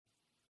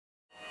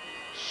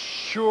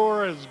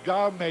sure as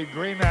God made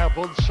green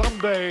apples,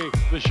 someday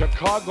the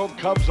Chicago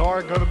Cubs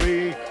are going to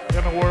be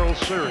in a World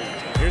Series.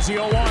 Here's the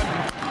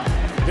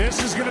 0-1.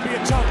 This is going to be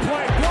a tough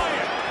play.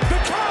 Bryant, the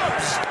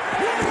Cubs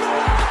win the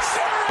World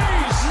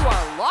Series! You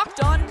are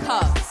Locked On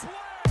Cubs,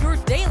 your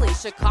daily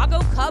Chicago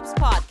Cubs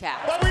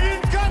podcast. But we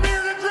didn't come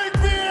here to drink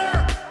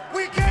beer!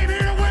 We came here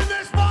to win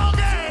this ball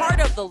game!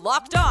 Part of the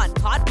Locked On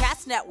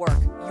Podcast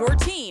Network, your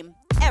team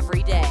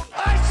every day.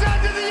 I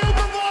said to the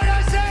Uber boy,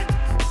 I said,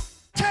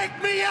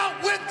 take me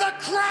out with the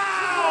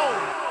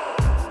crowd!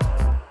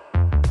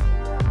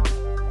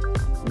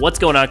 What's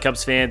going on,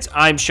 Cubs fans?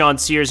 I'm Sean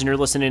Sears, and you're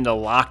listening to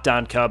Locked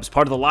On Cubs,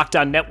 part of the Locked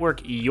On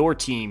Network, your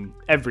team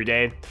every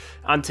day.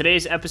 On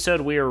today's episode,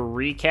 we are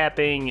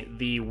recapping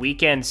the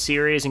weekend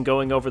series and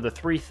going over the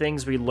three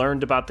things we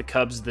learned about the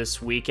Cubs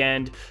this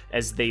weekend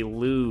as they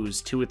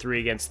lose 2-3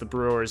 against the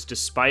Brewers,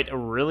 despite a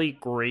really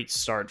great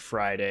start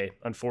Friday.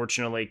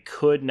 Unfortunately,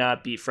 could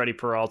not beat Freddie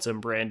Peralta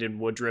and Brandon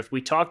Woodruff.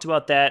 We talked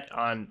about that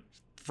on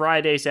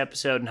Friday's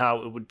episode and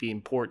how it would be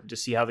important to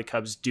see how the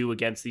Cubs do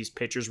against these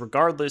pitchers,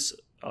 regardless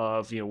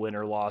of win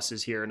or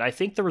losses here. And I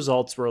think the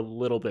results were a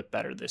little bit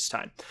better this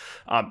time.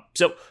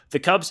 So the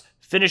Cubs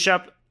finish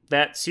up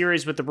that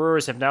series with the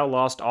Brewers, have now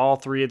lost all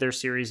three of their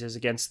series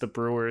against the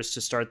Brewers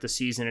to start the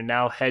season, and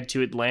now head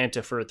to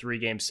Atlanta for a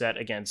 3-game set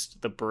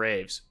against the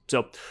Braves.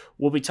 So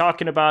we'll be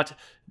talking about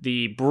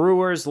the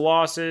Brewers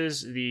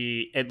losses,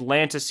 the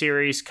Atlanta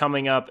series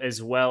coming up,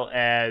 as well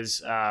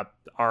as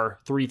our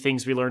three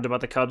things we learned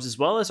about the Cubs, as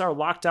well as our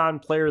Locked On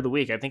Player of the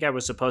Week. I think I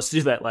was supposed to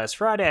do that last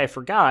Friday. I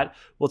forgot.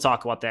 We'll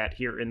talk about that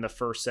here in the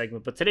first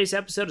segment. But today's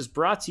episode is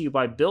brought to you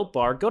by Built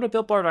Bar. Go to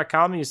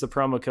BuiltBar.com and use the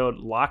promo code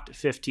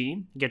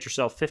LOCKED15. Get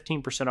yourself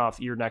 15% off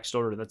your next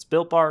order. That's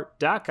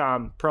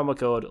BuiltBar.com, promo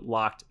code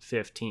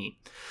LOCKED15.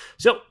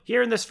 So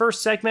here in this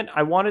first segment,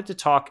 I wanted to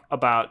talk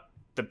about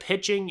the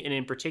pitching, and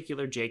in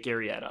particular, Jake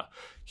Arrieta.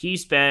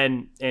 He's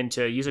been, and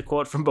to use a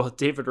quote from both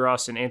David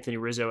Ross and Anthony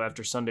Rizzo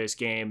after Sunday's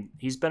game,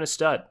 he's been a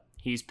stud.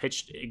 He's been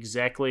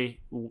exactly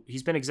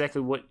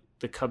what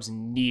the Cubs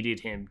needed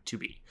him to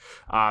be.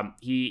 I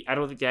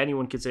don't think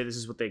anyone could say this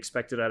is what they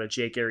expected out of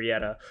Jake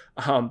Arrieta,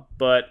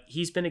 but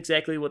he's been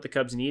exactly what the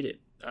Cubs needed.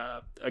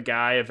 A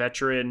guy, a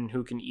veteran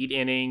who can eat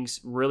innings,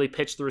 really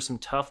pitch through some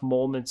tough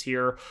moments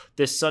here.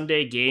 This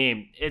Sunday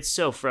game, it's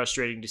so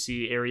frustrating to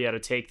see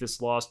Arrieta take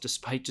this loss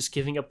despite just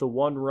giving up the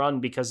one run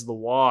because of the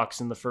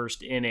walks in the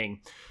first inning.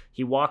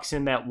 He walks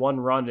in that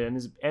one run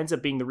and ends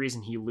up being the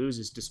reason he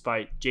loses,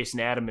 despite Jason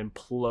Adam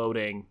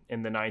imploding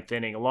in the ninth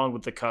inning, along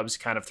with the Cubs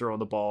kind of throwing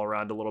the ball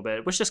around a little bit.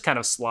 It was just kind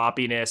of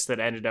sloppiness that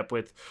ended up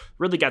with,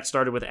 really got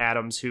started with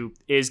Adams, who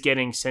is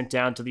getting sent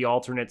down to the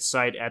alternate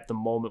site at the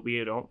moment.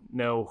 We don't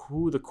know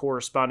who the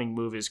corresponding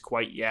move is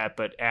quite yet,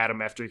 but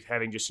Adam, after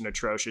having just an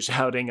atrocious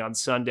outing on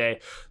Sunday,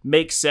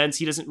 makes sense.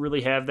 He doesn't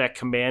really have that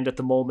command at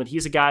the moment.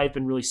 He's a guy I've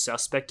been really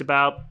suspect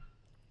about.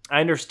 I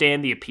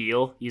understand the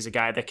appeal. He's a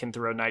guy that can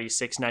throw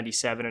 96,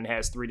 97 and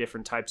has three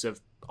different types of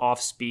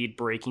off-speed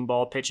breaking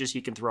ball pitches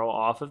he can throw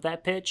off of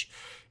that pitch.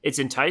 It's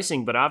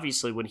enticing, but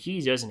obviously when he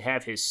doesn't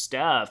have his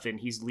stuff and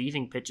he's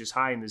leaving pitches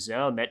high in the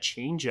zone, that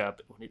changeup,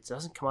 when it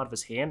doesn't come out of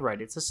his hand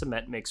right, it's a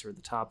cement mixer at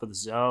the top of the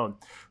zone.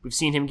 We've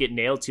seen him get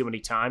nailed too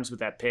many times with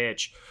that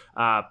pitch.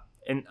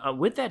 And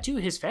with that, too,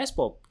 his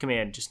fastball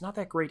command, just not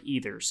that great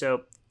either.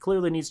 So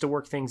clearly needs to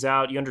work things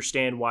out. You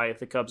understand why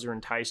the Cubs are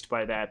enticed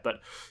by that.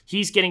 But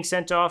he's getting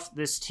sent off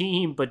this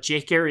team. But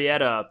Jake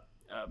Arrieta,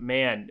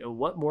 man,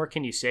 what more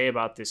can you say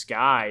about this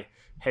guy?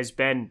 Has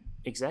been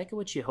exactly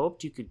what you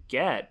hoped you could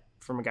get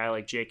from a guy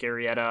like Jake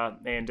Arrieta.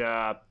 And,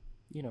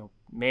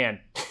 man,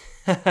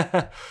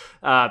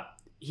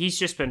 he's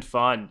just been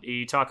fun.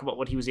 You talk about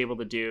what he was able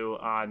to do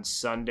on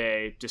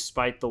Sunday.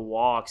 Despite the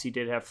walks, he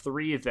did have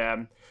 3 of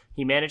them.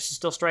 He managed to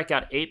still strike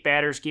out 8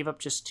 batters, gave up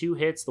just 2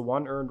 hits, the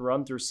 1 earned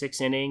run through 6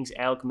 innings.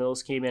 Alec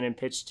Mills came in and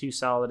pitched 2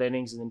 solid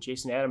innings, and then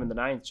Jason Adam in the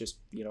 9th just,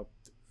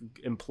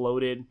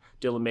 imploded.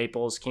 Dylan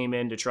Maples came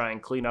in to try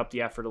and clean up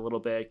the effort a little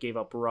bit, gave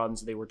up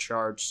runs. They were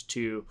charged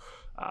to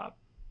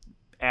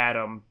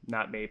Adam,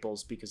 not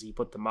Maples, because he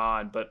put them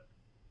on. But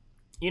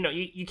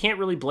you can't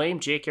really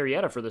blame Jake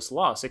Arrieta for this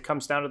loss. It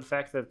comes down to the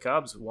fact that the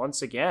Cubs,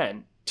 once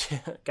again,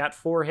 got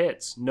 4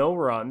 hits, no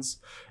runs,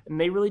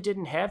 and they really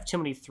didn't have too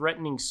many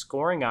threatening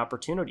scoring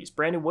opportunities.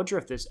 Brandon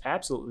Woodruff has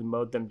absolutely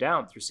mowed them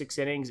down through 6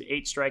 innings,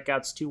 8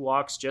 strikeouts, 2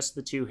 walks, just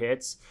the 2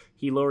 hits.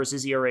 He lowers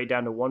his ERA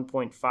down to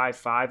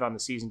 1.55 on the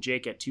season,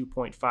 Jake at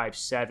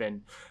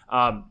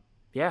 2.57.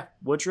 Yeah,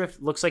 Woodruff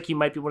looks like he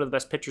might be one of the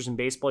best pitchers in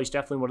baseball. He's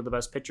definitely one of the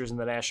best pitchers in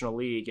the National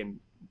League and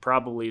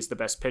probably is the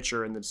best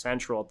pitcher in the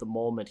Central at the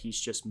moment. He's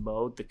just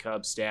mowed the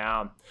Cubs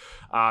down.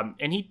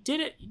 And he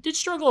did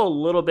struggle a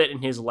little bit in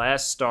his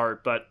last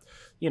start, but,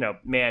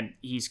 man,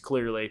 he's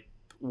clearly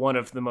one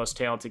of the most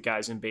talented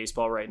guys in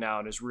baseball right now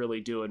and is really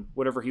doing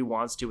whatever he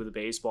wants to with the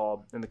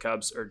baseball. And the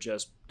Cubs are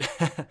just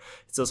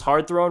It's those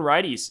hard-throwing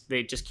righties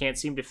they just can't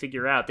seem to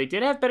figure out. They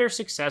did have better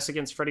success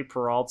against Freddie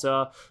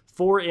Peralta.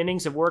 4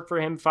 innings of work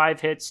for him,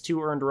 5 hits,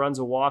 2 earned runs,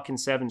 a walk, and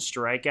 7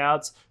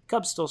 strikeouts.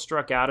 Cubs still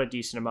struck out a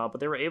decent amount, but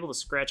they were able to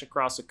scratch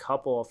across a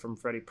couple from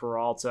Freddie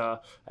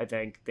Peralta, I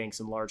think, thanks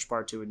in large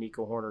part to a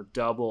Nico Hoerner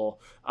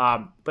double.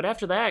 But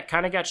after that,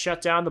 kind of got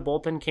shut down. The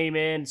bullpen came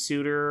in.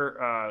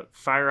 Suter,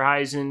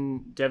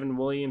 Feierheisen, Devin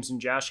Williams, and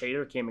Josh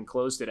Hader came and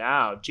closed it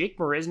out. Jake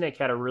Marisnick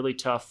had a really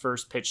tough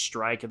first pitch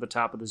strike at the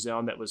top of the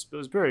zone that was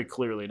very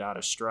clearly not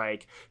a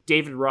strike.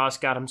 David Ross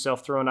got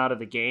himself thrown out of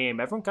the game.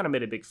 Everyone kind of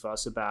made a big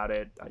fuss about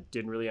it. I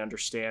didn't really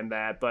understand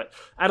that, but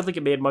I don't think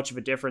it made much of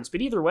a difference.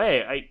 But either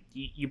way,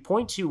 you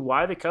point to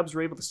why the Cubs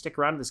were able to stick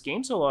around in this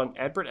game so long.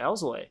 Adbert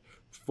Alzolay,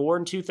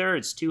 4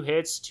 2/3, 2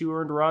 hits, 2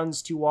 earned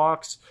runs, 2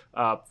 walks,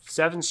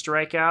 7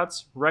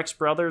 strikeouts. Rex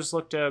Brothers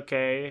looked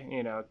okay,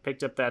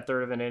 picked up that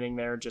third of an inning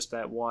there, just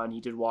that one.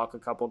 He did walk a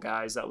couple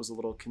guys. That was a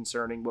little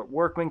concerning. But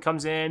Workman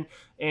comes in.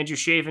 Andrew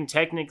Shavin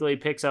technically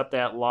picks up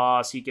that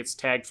loss. He gets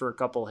tagged for a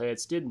couple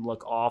hits. Didn't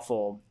look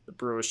awful. The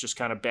Brewers just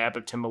kind of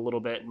babbipped him a little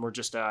bit, and we're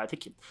just, I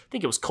think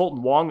it was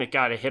Colton Wong that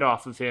got a hit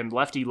off of him.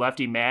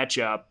 Lefty-lefty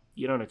matchup.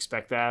 You don't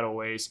expect that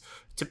always.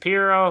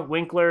 Tapira,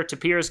 Winkler.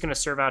 Tapira's going to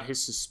serve out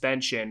his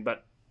suspension,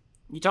 but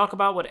you talk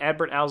about what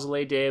Adbert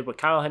Alzolay did, what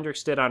Kyle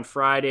Hendricks did on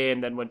Friday,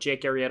 and then what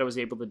Jake Arrieta was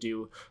able to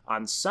do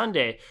on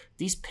Sunday.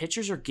 These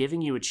pitchers are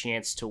giving you a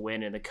chance to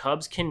win, and the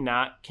Cubs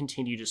cannot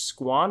continue to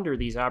squander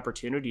these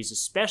opportunities,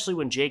 especially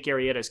when Jake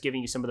Arrieta is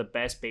giving you some of the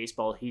best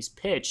baseball he's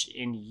pitched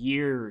in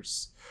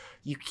years.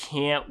 You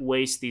can't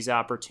waste these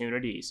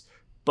opportunities.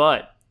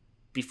 But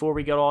before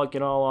we get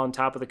all on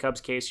top of the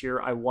Cubs case here,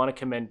 I want to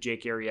commend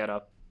Jake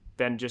Arrieta.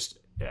 Been just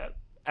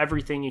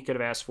everything you could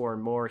have asked for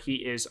and more. He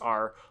is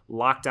our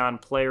Locked On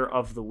Player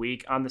of the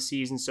Week on the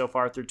season so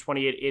far. Through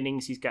 28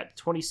 innings, he's got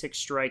 26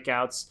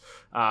 strikeouts,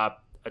 a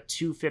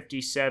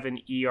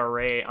 2.57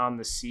 ERA on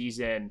the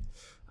season.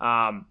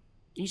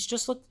 He's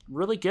just looked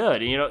really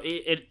good.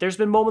 There's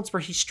been moments where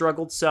he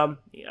struggled some,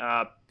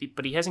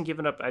 but he hasn't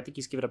given up. I think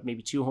he's given up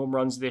maybe 2 home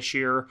runs this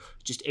year,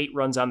 just 8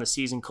 runs on the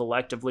season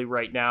collectively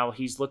right now.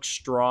 He's looked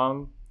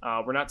strong.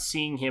 We're not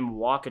seeing him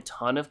walk a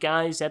ton of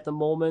guys at the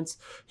moment.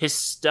 His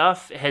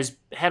stuff has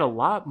had a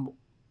lot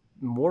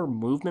more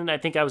movement than I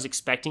think I was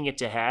expecting it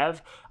to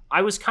have.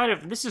 I was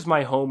this is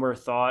my homer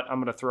thought I'm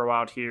going to throw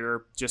out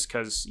here just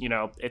because,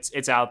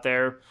 it's out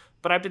there.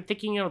 But I've been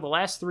thinking, the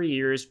last 3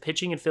 years,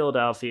 pitching in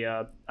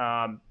Philadelphia,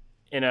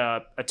 in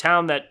a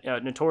town that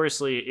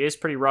notoriously is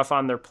pretty rough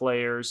on their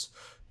players.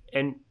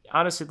 And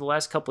honestly, the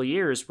last couple of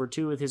years were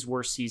 2 of his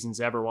worst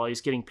seasons ever while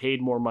he's getting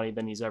paid more money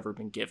than he's ever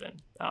been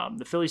given.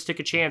 The Phillies took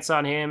a chance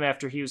on him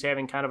after he was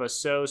having kind of a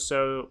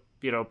so-so,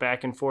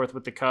 back and forth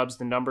with the Cubs.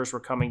 The numbers were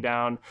coming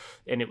down,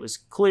 and it was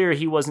clear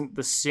he wasn't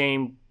the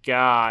same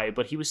guy,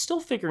 but he was still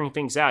figuring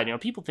things out.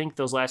 People think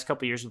those last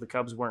couple of years with the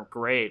Cubs weren't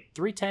great.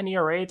 3.10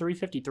 ERA,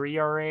 3.53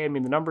 ERA. I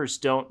mean, the numbers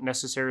don't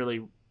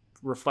necessarily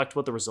reflect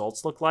what the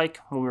results look like.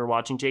 When we were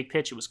watching Jake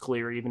pitch, it was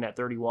clear even at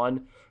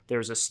 31 there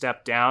was a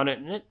step down,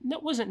 and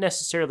that wasn't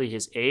necessarily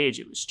his age.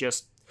 It was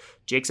just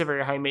Jake's a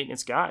very high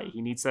maintenance guy.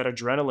 He needs that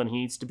adrenaline.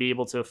 He needs to be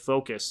able to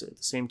focus at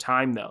the same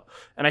time, though.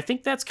 And I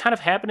think that's kind of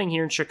happening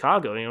here in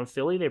Chicago. In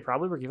Philly, they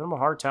probably were giving him a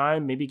hard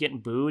time, maybe getting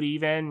booed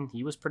even.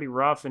 He was pretty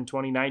rough in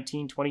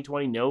 2019,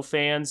 2020, no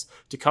fans.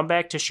 To come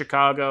back to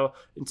Chicago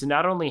and to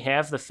not only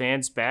have the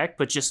fans back,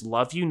 but just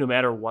love you no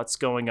matter what's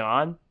going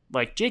on.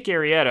 Like Jake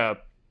Arrieta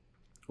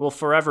will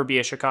forever be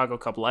a Chicago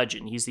Cub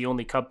legend. He's the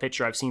only Cub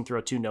pitcher I've seen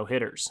throw 2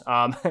 no-hitters.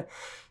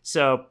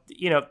 So,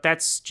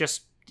 that's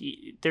just,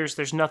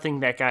 there's nothing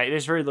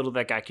there's very little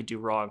that guy could do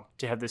wrong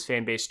to have this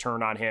fan base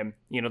turn on him.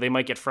 They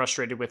might get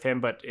frustrated with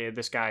him, but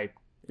this guy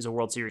is a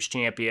World Series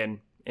champion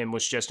and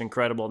was just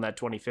incredible in that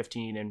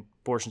 2015 and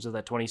portions of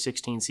that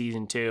 2016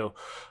 season too.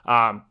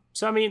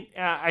 So, I mean,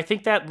 I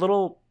think that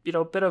little,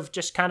 bit of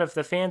just kind of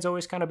the fans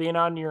always kind of being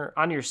on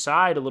your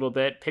side a little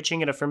bit,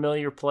 pitching in a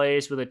familiar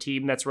place with a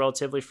team that's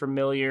relatively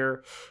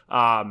familiar.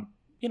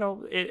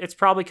 It's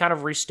probably kind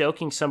of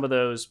restoking some of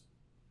those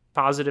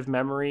positive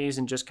memories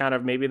and just kind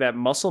of maybe that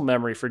muscle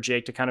memory for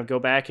Jake to kind of go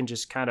back and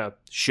just kind of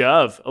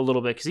shove a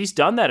little bit, because he's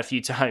done that a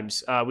few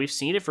times. We've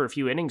seen it for a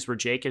few innings where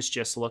Jake has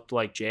just looked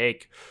like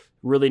Jake.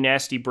 Really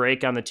nasty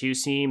break on the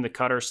 2-seam, the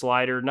cutter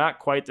slider, not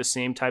quite the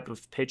same type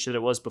of pitch that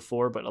it was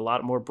before, but a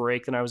lot more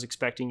break than I was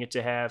expecting it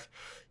to have.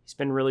 He's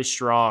been really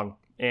strong,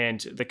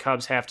 and the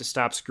Cubs have to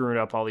stop screwing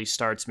up all these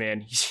starts,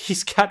 man.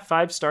 He's got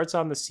 5 starts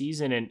on the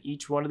season, and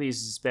each one of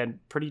these has been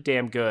pretty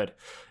damn good.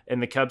 And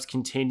the Cubs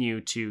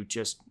continue to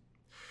just,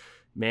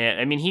 man,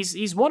 I mean,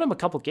 he's won him a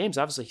couple games.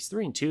 Obviously, he's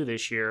 3-2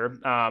 this year,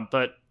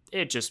 but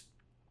it just,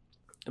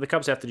 the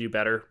Cubs have to do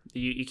better.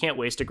 You can't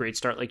waste a great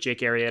start like Jake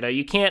Arrieta.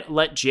 You can't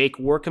let Jake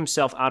work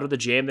himself out of the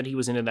jam that he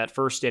was in that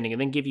first inning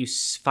and then give you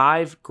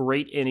 5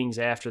 great innings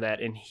after that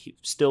and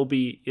still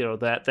be,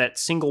 that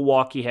single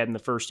walk he had in the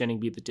first inning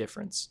be the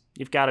difference.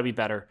 You've got to be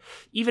better.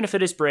 Even if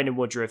it is Brandon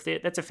Woodruff,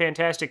 that's a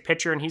fantastic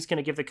pitcher, and he's going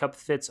to give the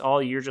Cubs fits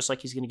all year, just like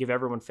he's going to give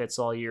everyone fits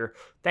all year.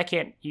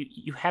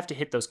 You have to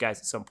hit those guys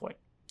at some point.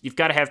 you've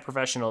got to have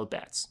professional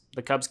at-bats.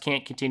 The Cubs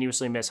can't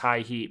continuously miss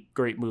high heat,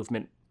 great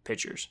movement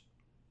pitchers.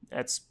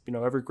 That's,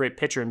 every great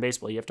pitcher in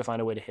baseball, you have to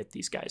find a way to hit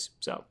these guys.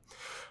 So,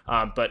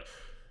 but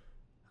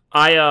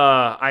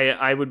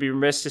I would be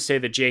remiss to say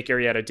that Jake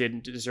Arrieta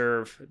didn't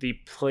deserve the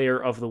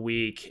player of the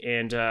week.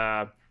 And,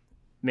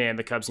 man,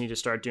 the Cubs need to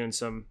start doing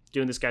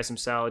this guy some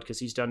solid, because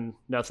he's done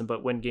nothing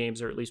but win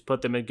games, or at least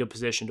put them in good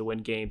position to win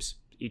games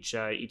each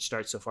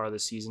start so far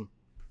this season.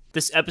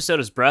 This episode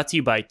is brought to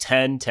you by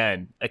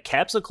 1010, a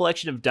capsule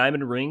collection of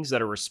diamond rings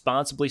that are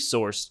responsibly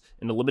sourced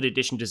and limited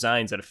edition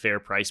designs at a fair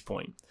price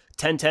point.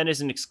 1010 is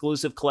an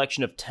exclusive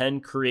collection of 10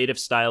 creative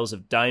styles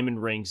of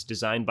diamond rings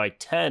designed by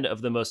 10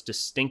 of the most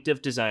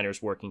distinctive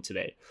designers working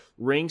today.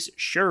 Rings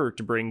sure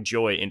to bring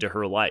joy into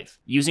her life.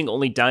 Using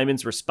only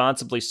diamonds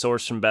responsibly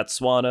sourced from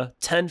Botswana,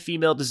 10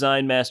 female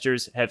design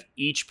masters have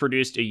each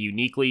produced a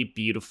uniquely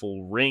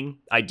beautiful ring,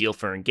 ideal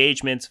for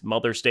engagements,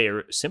 Mother's Day,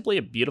 or simply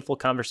a beautiful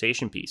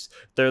conversation piece.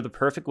 They're the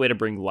perfect way to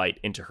bring light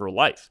into her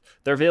life.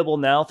 They're available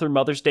now through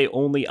Mother's Day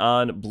only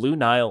on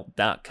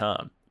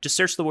BlueNile.com. Just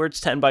search the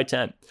words 10 by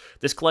 10.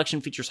 This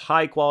collection features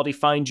high-quality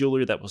fine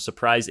jewelry that will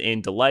surprise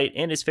and delight,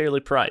 and is fairly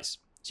priced,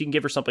 so you can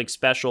give her something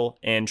special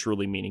and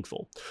truly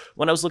meaningful.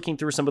 When I was looking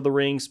through some of the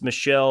rings,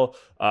 Michelle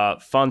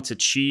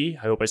Fontachi,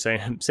 I hope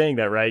I'm saying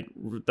that right,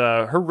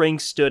 her ring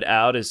stood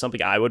out as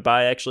something I would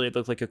buy, actually. It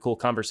looked like a cool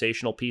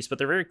conversational piece, but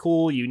they're very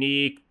cool,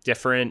 unique,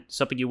 different,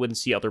 something you wouldn't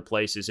see other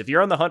places. If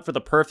you're on the hunt for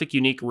the perfect,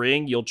 unique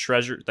ring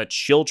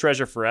she'll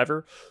treasure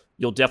forever,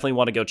 you'll definitely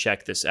want to go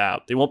check this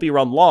out. They won't be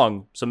around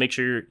long, so make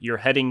sure you're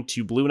heading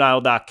to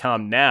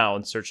BlueNile.com now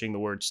and searching the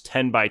words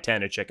 10 by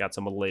 10 to check out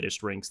some of the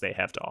latest rings they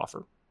have to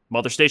offer.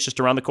 Mother's Day's just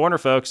around the corner,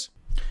 folks.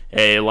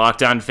 Hey,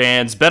 Locked On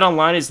fans.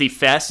 BetOnline is the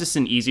fastest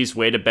and easiest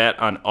way to bet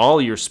on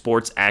all your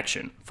sports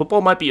action.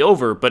 Football might be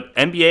over, but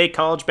NBA,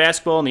 college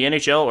basketball, and the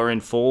NHL are in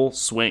full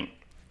swing.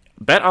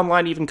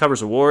 BetOnline even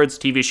covers awards,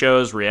 TV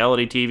shows,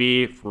 reality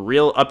TV, for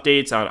real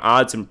updates on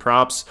odds and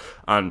props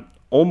on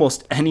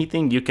almost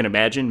anything you can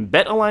imagine.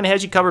 BetOnline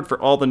has you covered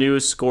for all the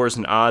news, scores,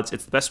 and odds.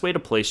 It's the best way to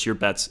place your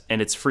bets,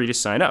 and it's free to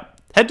sign up.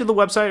 Head to the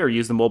website or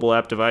use the mobile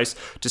app device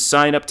to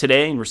sign up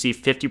today and receive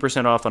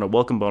 50% off on a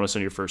welcome bonus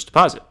on your first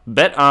deposit.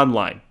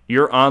 BetOnline,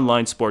 your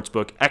online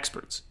sportsbook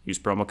experts. Use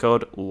promo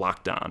code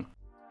LOCKEDON.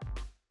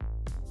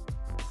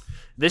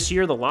 This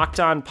year, the Locked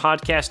On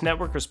Podcast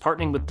Network is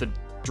partnering with the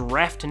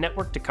Draft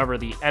Network to cover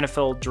the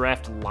NFL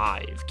Draft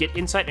live. Get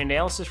insight and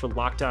analysis from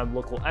Locked On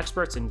local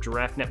experts and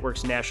Draft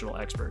Network's national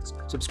experts.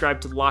 Subscribe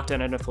to the Locked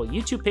On NFL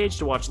YouTube page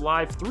to watch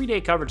live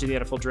 3-day coverage of the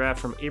NFL Draft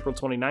from April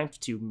 29th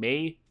to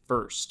May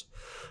 1st.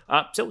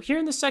 So here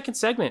in the second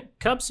segment,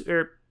 Cubs,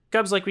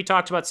 like we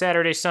talked about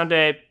Saturday,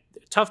 Sunday,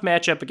 tough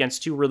matchup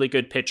against two really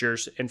good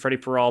pitchers in Freddie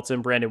Peralta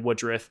and Brandon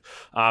Woodruff.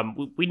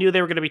 We knew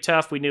they were going to be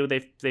tough. We knew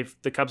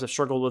the Cubs have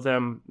struggled with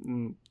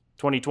them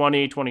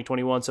 2020,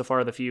 2021 so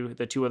far,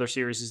 the two other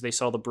series they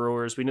saw the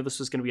Brewers. We knew this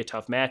was going to be a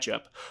tough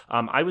matchup.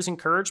 I was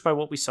encouraged by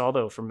what we saw,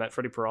 though, from that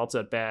Freddie Peralta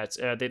at bats.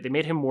 They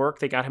made him work.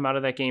 They got him out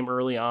of that game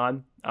early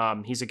on.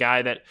 He's a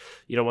guy that,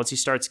 once he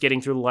starts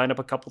getting through the lineup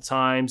a couple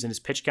times and his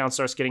pitch count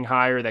starts getting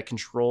higher, that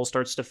control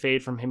starts to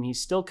fade from him.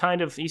 He's still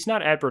he's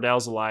not Adbert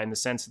Alzolay in the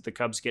sense that the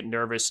Cubs get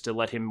nervous to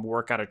let him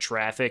work out of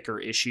traffic or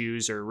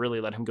issues or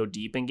really let him go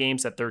deep in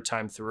games that third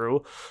time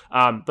through.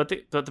 But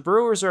the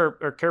Brewers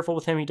are careful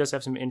with him. He does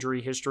have some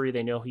injury history.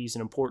 They know he's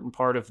an important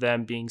part of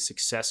them being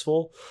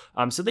successful.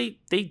 So they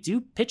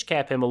do pitch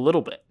cap him a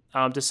little bit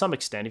to some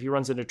extent. If he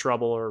runs into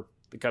trouble or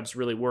the Cubs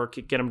really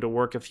get him to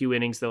work a few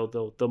innings,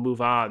 they'll move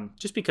on,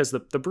 just because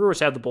the Brewers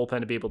have the bullpen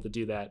to be able to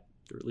do that,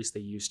 or at least they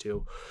used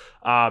to.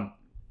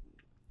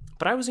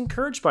 But I was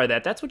encouraged by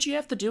that. That's what you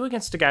have to do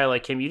against a guy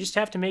like him. You just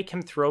have to make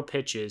him throw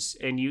pitches,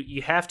 and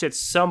you have to, at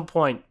some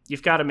point,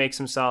 you've got to make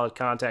some solid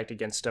contact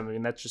against him. I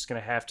mean, that's just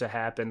going to have to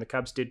happen. The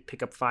Cubs did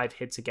pick up 5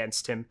 hits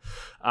against him.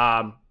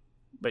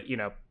 But,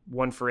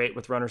 1 for 8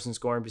 with runners in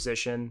scoring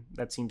position.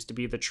 That seems to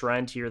be the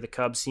trend here. The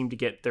Cubs seem to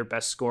get their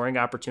best scoring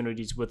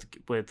opportunities with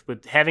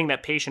having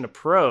that patient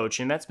approach,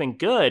 and that's been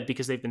good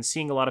because they've been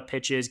seeing a lot of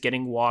pitches,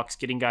 getting walks,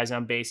 getting guys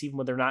on base, even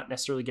when they're not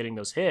necessarily getting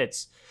those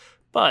hits.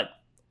 But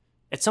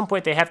at some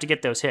point, they have to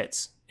get those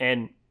hits.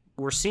 And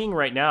we're seeing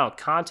right now,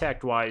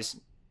 contact-wise,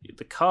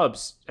 the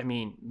Cubs, I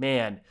mean,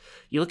 man,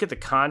 you look at the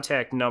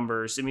contact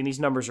numbers. I mean, these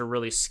numbers are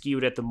really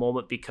skewed at the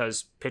moment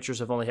because pitchers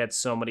have only had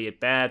so many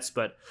at-bats,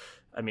 but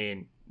I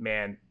mean,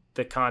 man,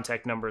 the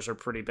contact numbers are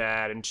pretty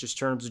bad. In just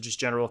terms of just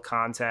general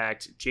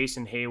contact,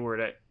 Jason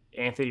Hayward,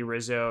 Anthony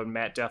Rizzo, and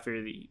Matt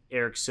Duffy,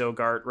 Eric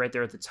Sogart right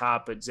there at the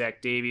top, but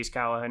Zach Davies,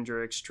 Kyle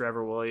Hendricks,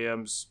 Trevor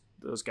Williams,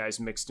 those guys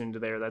mixed into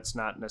there. That's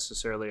not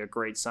necessarily a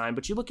great sign.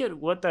 But you look at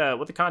what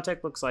the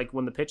contact looks like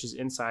when the pitch is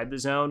inside the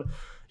zone.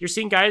 You're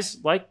seeing guys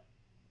like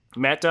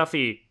Matt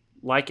Duffy,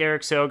 like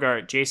Eric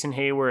Sogart, Jason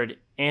Hayward,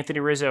 Anthony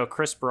Rizzo,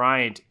 Chris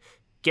Bryant,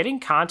 getting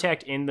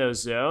contact in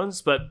those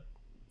zones, but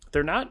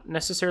they're not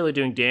necessarily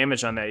doing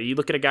damage on that. You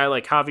look at a guy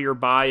like Javier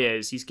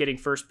Baez, he's getting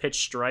first pitch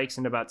strikes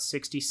in about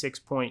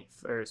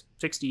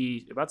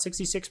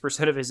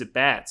 66% of his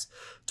at-bats.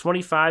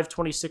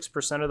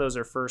 26% of those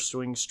are first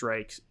swing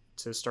strikes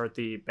to start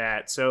the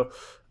bat. So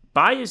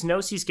Baez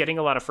knows he's getting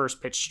a lot of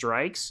first pitch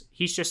strikes.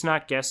 He's just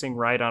not guessing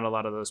right on a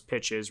lot of those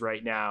pitches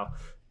right now.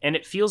 And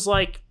it feels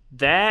like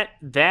that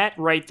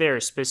right there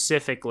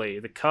specifically,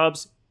 the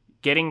Cubs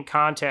getting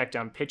contact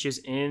on pitches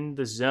in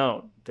the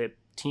zone, that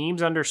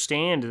teams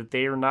understand that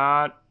they are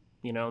not,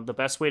 the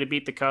best way to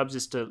beat the Cubs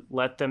is to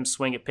let them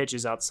swing at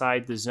pitches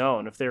outside the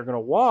zone. If they're going to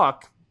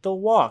walk, they'll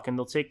walk and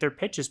they'll take their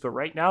pitches, but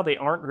right now they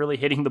aren't really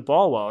hitting the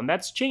ball well. And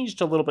that's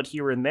changed a little bit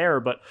here and there,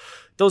 but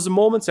those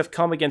moments have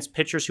come against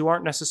pitchers who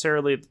aren't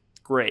necessarily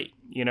great.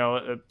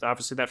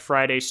 Obviously that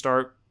Friday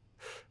start,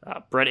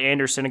 Brett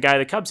Anderson, a guy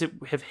the Cubs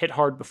have hit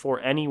hard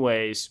before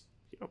anyways,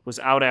 was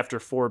out after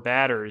 4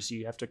 batters.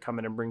 You have to come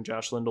in and bring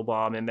Josh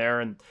Lindelbaum in there,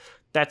 and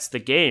that's the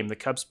game. The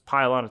Cubs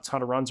pile on a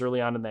ton of runs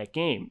early on in that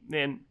game.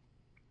 And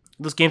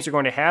those games are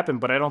going to happen,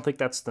 but I don't think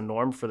that's the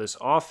norm for this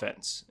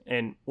offense.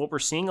 And what we're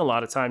seeing a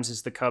lot of times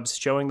is the Cubs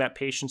showing that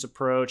patience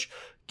approach,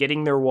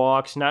 getting their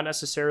walks, not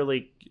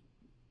necessarily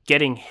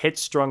getting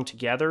hits strung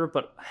together,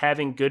 but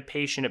having good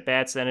patient at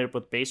bats that end up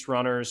with base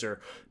runners, or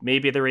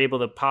maybe they're able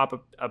to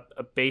pop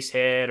a base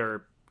hit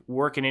or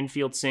work an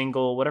infield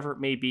single, whatever it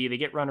may be. They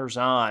get runners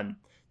on.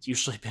 It's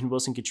usually been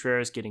Wilson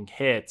Contreras getting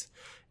hit,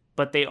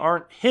 but they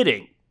aren't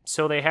hitting.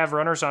 So they have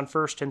runners on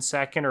first and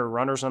second, or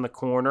runners on the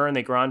corner, and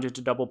they ground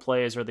into double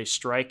plays, or they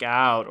strike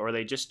out, or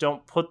they just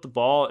don't put the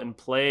ball in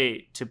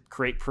play to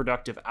create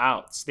productive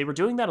outs. They were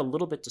doing that a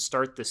little bit to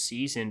start the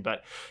season,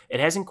 but it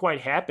hasn't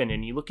quite happened.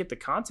 And you look at the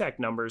contact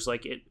numbers,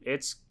 like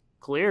it's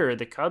clear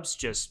the Cubs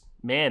just,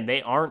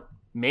 they aren't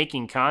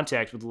making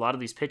contact with a lot of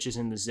these pitches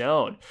in the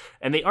zone,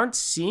 and they aren't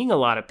seeing a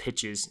lot of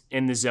pitches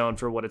in the zone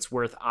for what it's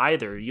worth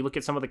either. You look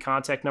at some of the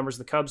contact numbers,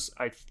 the Cubs,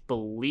 I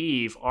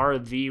believe, are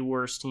the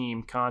worst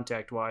team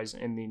contact wise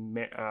in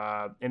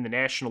the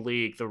National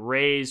League. The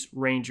Rays,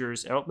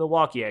 Rangers,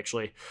 Milwaukee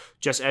actually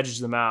just edges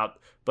them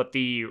out, but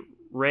the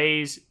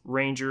Rays,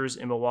 Rangers,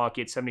 and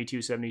Milwaukee at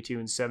 72, 72,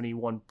 and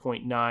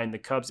 71.9. The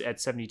Cubs at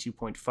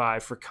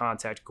 72.5 for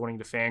contact, according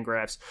to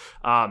Fangraphs.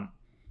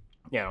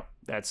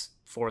 That's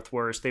 4th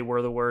worst. They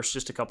were the worst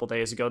just a couple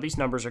days ago. These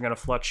numbers are going to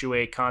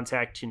fluctuate.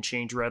 Contact can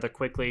change rather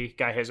quickly.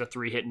 Guy has a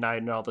 3-hit night,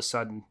 and all of a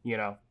sudden,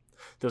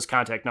 those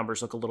contact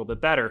numbers look a little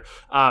bit better.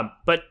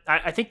 But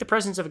I think the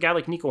presence of a guy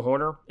like Nico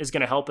Hoerner is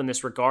going to help in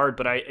this regard.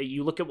 But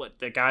you look at what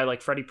a guy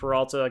like Freddie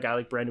Peralta, a guy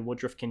like Brandon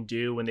Woodruff can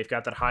do when they've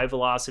got that high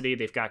velocity.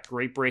 They've got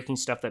great breaking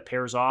stuff that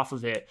pairs off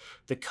of it.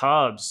 The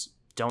Cubs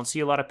don't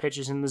see a lot of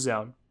pitches in the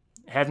zone.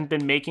 Haven't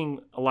been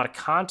making a lot of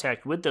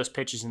contact with those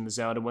pitches in the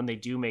zone, and when they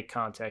do make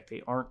contact,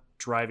 they aren't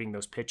driving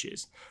those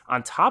pitches.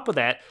 On top of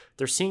that,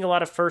 they're seeing a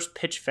lot of first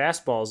pitch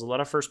fastballs, a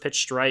lot of first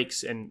pitch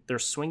strikes, and they're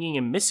swinging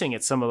and missing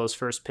at some of those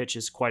first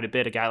pitches quite a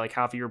bit. A guy like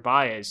Javier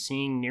Baez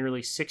seeing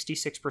nearly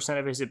 66%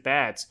 of his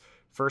at-bats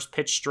first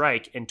pitch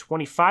strike, and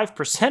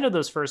 25% of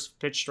those first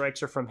pitch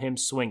strikes are from him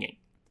swinging.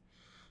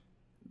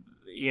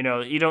 You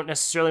don't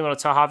necessarily want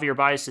to tell Javier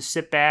Baez to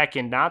sit back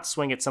and not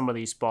swing at some of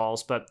these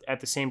balls, but at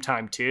the same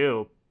time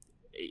too,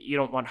 you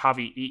don't want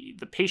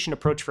the patient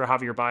approach for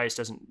Javier Baez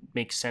doesn't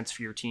make sense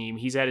for your team.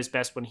 He's at his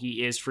best when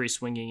he is free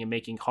swinging and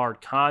making hard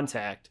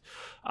contact.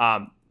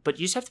 But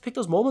you just have to pick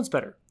those moments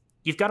better.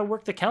 You've got to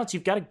work the counts.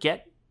 You've got to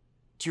get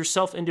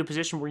yourself into a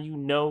position where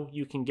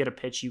you can get a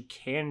pitch you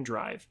can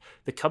drive.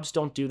 The Cubs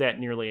don't do that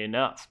nearly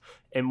enough.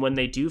 And when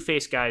they do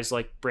face guys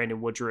like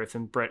Brandon Woodruff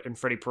and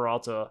Freddie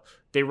Peralta,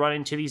 they run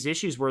into these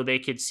issues where they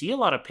could see a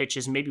lot of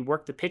pitches, maybe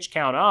work the pitch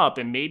count up,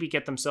 and maybe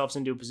get themselves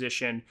into a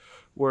position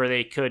where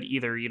they could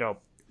either,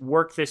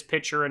 work this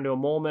pitcher into a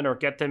moment or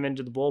get them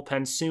into the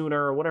bullpen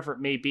sooner or whatever it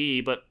may be.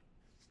 But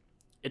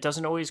it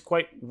doesn't always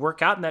quite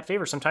work out in that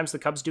favor. Sometimes the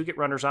Cubs do get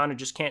runners on and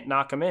just can't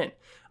knock them in.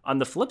 On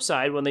the flip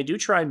side, when they do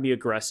try and be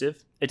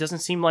aggressive, it doesn't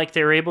seem like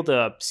they're able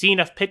to see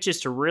enough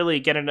pitches to really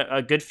get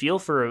a good feel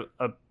for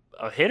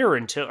a hitter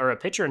or a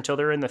pitcher until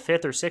they're in the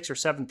 5th or 6th or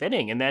 7th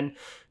inning. And then,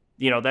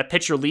 that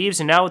pitcher leaves,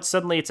 and now it's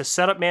a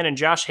setup man and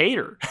Josh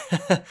Hader.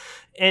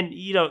 And,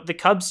 the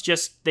Cubs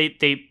just,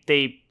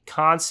 they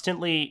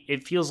constantly,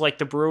 it feels like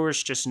the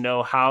Brewers just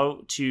know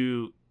how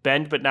to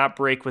bend but not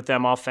break with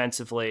them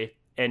offensively,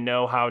 and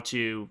know how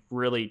to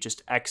really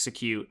just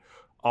execute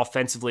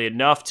offensively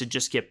enough to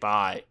just get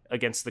by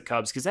against the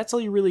Cubs, because that's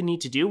all you really need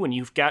to do when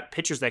you've got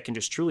pitchers that can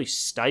just truly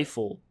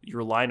stifle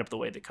your lineup the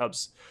way the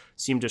Cubs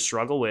seem to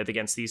struggle with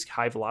against these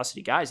high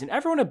velocity guys. And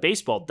everyone in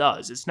baseball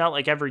does. It's not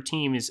like every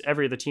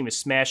other team is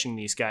smashing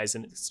these guys,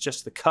 and it's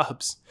just the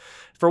Cubs.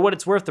 For what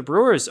it's worth, the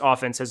Brewers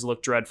offense has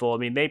looked dreadful. I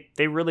mean,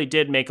 they really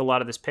did make a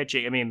lot of this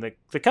pitching. I mean,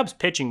 the Cubs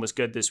pitching was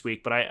good this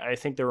week, but I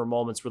think there were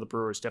moments where the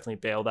Brewers definitely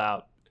bailed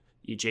out.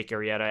 Jake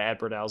Arrieta,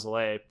 Adbert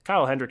Alzolay,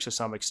 Kyle Hendricks to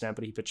some extent,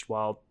 but he pitched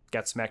well,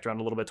 got smacked around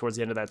a little bit towards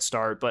the end of that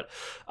start. But,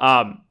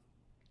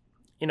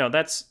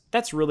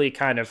 that's really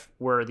kind of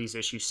where these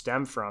issues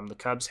stem from. The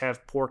Cubs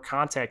have poor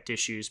contact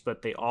issues,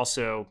 but they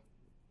also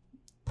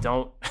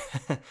don't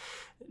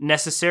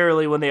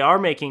necessarily, when they are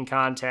making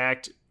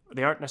contact,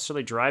 they aren't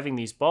necessarily driving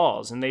these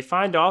balls. And they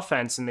find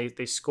offense, and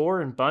they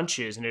score in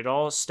bunches, and it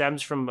all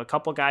stems from a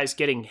couple guys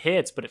getting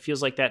hits, but it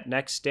feels like that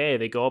next day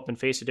they go up and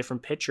face a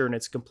different pitcher, and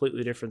it's a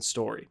completely different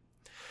story.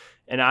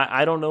 And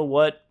I don't know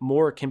what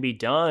more can be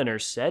done or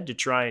said to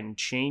try and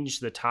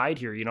change the tide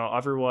here.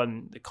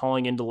 Everyone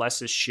calling into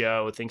Les's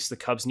show thinks the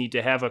Cubs need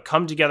to have a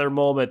come together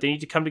moment. They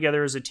need to come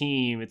together as a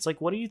team. It's like,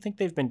 what do you think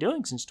they've been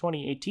doing since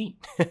 2018?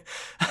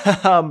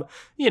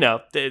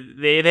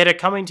 They had a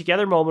coming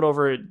together moment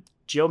over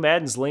Joe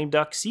Maddon's lame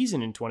duck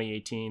season in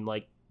 2018.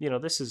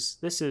 This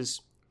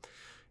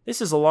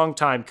is a long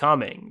time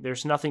coming.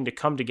 There's nothing to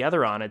come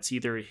together on. It's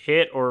either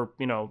hit or,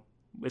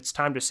 it's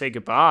time to say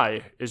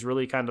goodbye is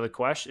really kind of the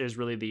question, is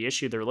really the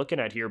issue they're looking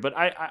at here. But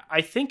I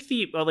think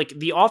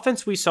the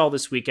offense we saw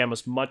this weekend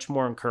was much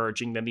more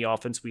encouraging than the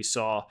offense we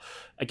saw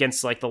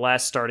against the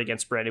last start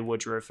against Brandon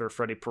Woodruff or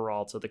Freddie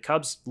Peralta. The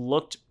Cubs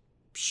looked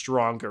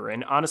stronger.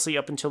 And honestly,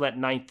 up until that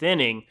ninth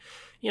inning,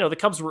 the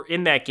Cubs were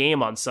in that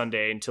game on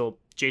Sunday until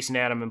Jason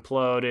Adam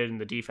imploded and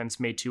the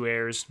defense made 2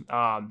 errors.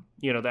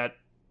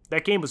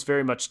 That game was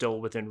very much still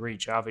within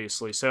reach,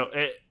 obviously. So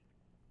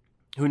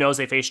who knows?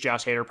 They face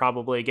Josh Hader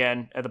probably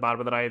again at the bottom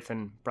of the ninth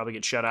and probably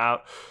get shut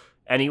out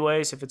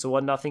anyways if it's a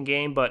 1-0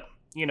 game. But,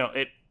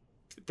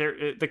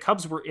 the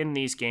Cubs were in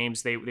these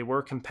games. They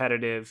were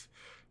competitive.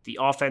 The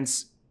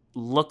offense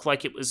looked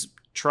like it was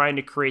trying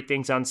to create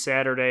things on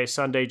Saturday.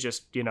 Sunday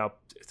just,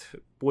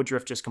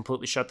 Woodruff just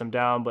completely shut them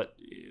down. But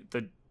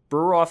the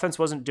Brewer offense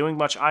wasn't doing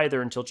much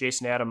either until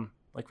Jason Adam,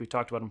 like we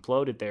talked about,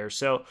 imploded there.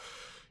 So,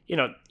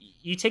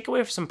 you take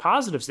away some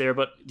positives there,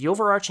 but the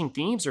overarching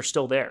themes are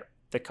still there.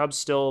 The Cubs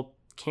still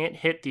can't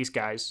hit these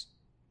guys,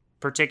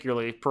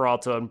 particularly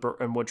Peralta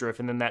and Woodruff,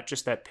 and then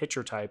that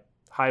pitcher type,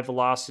 high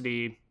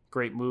velocity,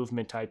 great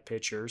movement type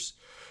pitchers.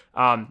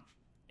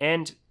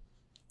 And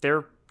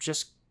they're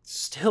just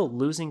still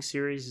losing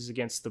series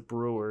against the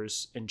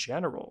Brewers in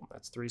general.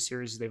 That's 3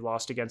 series they've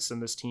lost against them.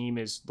 This team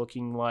is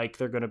looking like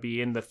they're going to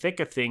be in the thick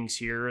of things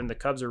here, and the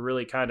Cubs are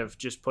really kind of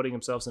just putting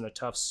themselves in a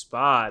tough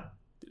spot,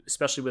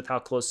 especially with how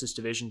close this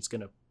division is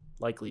going to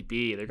likely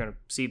be. They're going to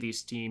see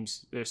these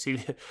teams,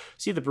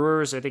 see the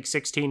Brewers, I think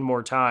 16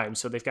 more times.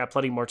 So they've got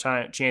plenty more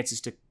chances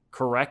to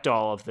correct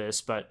all of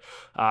this. But,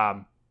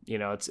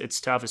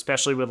 it's tough,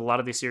 especially with a lot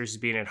of these series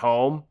being at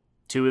home.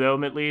 2 of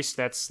them, at least,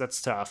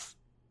 that's tough.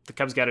 The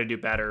Cubs got to do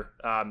better.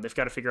 They've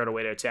got to figure out a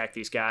way to attack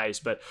these guys.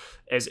 But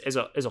as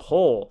a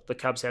whole, the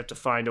Cubs have to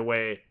find a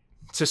way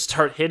to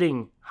start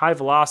hitting high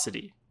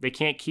velocity. They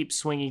can't keep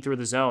swinging through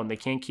the zone. They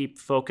can't keep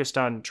focused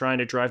on trying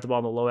to drive the ball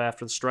in the low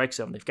after the strike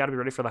zone. They've got to be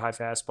ready for the high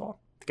fastball.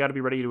 They've got to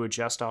be ready to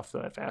adjust off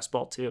the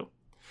fastball too.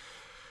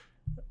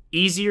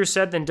 Easier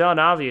said than done,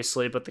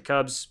 obviously, but the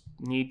Cubs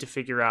need to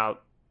figure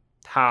out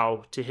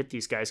how to hit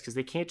these guys because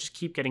they can't just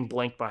keep getting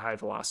blanked by high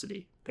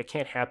velocity. That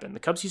can't happen.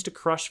 The Cubs used to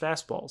crush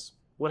fastballs.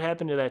 What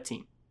happened to that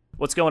team?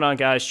 What's going on,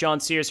 guys?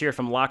 Sean Sears here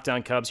from Locked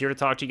On Cubs, here to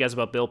talk to you guys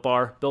about Built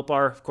Bar. Built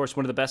Bar, of course,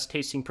 one of the best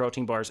tasting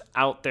protein bars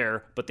out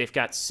there, but they've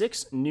got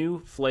 6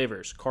 new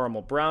flavors: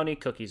 caramel brownie,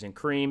 cookies and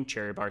cream,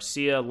 cherry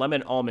barcia,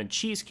 lemon almond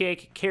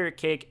cheesecake, carrot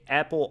cake,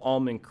 apple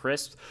almond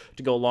crisp,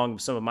 to go along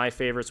with some of my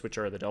favorites, which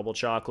are the double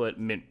chocolate,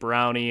 mint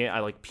brownie. I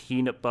like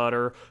peanut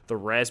butter. The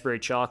raspberry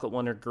chocolate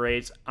one are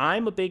great.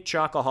 I'm a big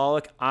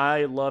chocoholic.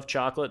 I love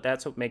chocolate.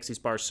 That's what makes these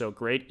bars so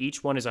great.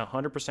 Each one is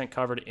 100%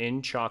 covered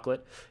in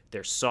chocolate.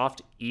 They're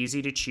soft,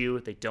 easy to chew.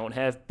 They don't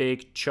have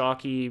big,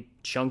 chalky,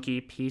 chunky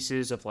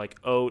pieces of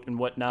oat and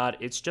whatnot.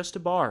 It's just a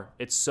bar.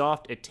 It's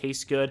soft, it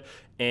tastes good,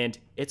 and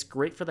it's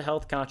great for the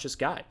health-conscious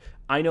guy.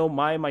 I know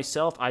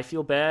myself, I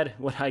feel bad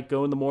when I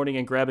go in the morning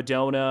and grab a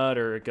donut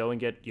or go and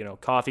get,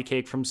 coffee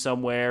cake from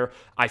somewhere.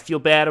 I feel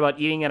bad about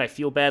eating it. I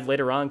feel bad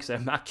later on because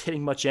I'm not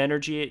getting much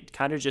energy. It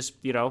kind of just,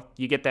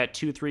 you get that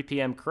 2-3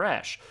 p.m.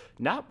 crash.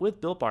 Not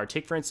with Built Bar.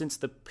 Take, for instance,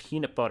 the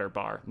peanut butter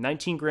bar.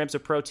 19 grams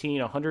of protein,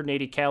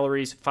 180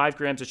 calories, 5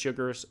 grams of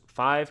sugars,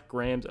 5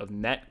 grams of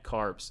net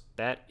carbs.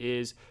 That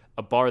is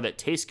a bar that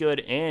tastes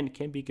good and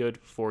can be good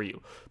for you.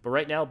 But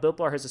right now, Built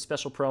Bar has a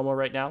special promo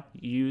right now.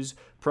 Use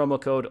promo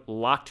code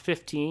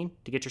LOCKED15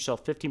 to get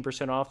yourself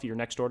 15% off your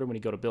next order when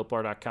you go to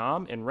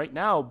BuiltBar.com. And right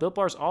now, Built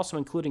Bar is also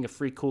including a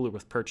free cooler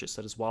with purchase.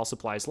 That is while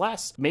supplies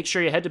last. Make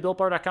sure you head to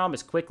BuiltBar.com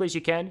as quickly as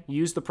you can.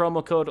 Use the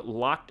promo code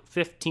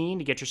LOCKED15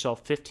 to get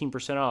yourself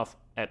 15% off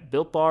at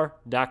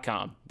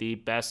BuiltBar.com. The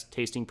best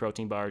tasting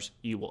protein bars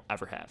you will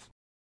ever have.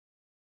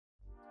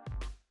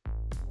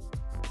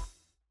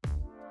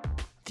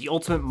 The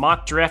Ultimate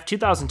Mock Draft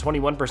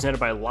 2021 presented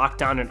by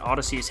Locked On and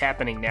Odyssey is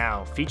happening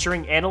now,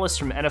 featuring analysts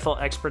from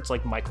NFL experts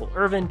like Michael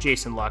Irvin,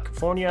 Jason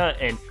LaCafornia,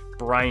 and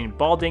Brian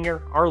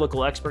Baldinger, our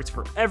local experts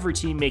for every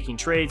team making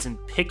trades and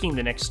picking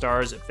the next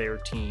stars of their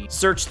team.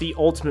 Search the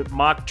Ultimate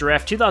Mock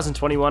Draft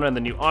 2021 on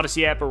the new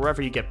Odyssey app or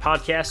wherever you get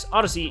podcasts.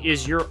 Odyssey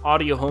is your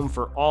audio home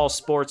for all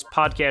sports,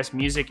 podcasts,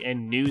 music,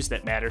 and news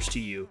that matters to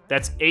you.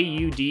 That's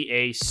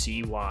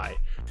AUDACY.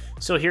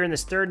 So here in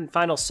this third and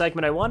final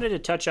segment, I wanted to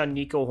touch on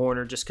Nico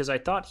Hoerner just because I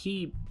thought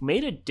he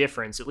made a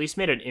difference, at least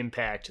made an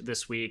impact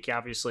this week. He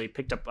obviously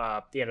picked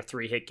up, he had a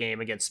 3-hit game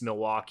against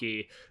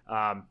Milwaukee.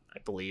 I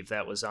believe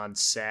that was on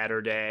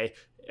Saturday,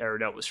 or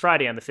no, it was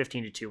Friday on the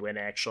 15-2 win,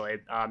 actually.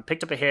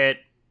 Picked up a hit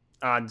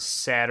on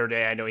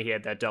Saturday. I know he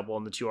had that double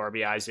and the 2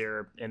 RBIs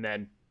there, and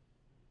then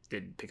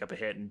did pick up a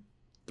hit and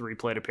 3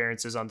 plate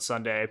appearances on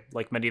Sunday,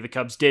 like many of the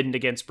Cubs didn't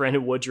against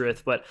Brandon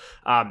Woodruff, but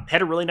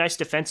had a really nice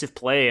defensive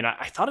play. And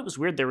I thought it was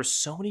weird. There were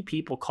so many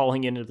people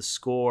calling into the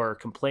score,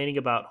 complaining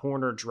about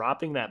Hoerner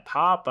dropping that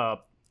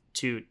pop-up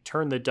to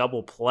turn the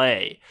double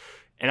play.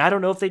 And I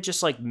don't know if they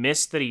just like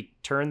missed that he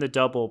turned the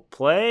double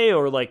play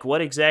or like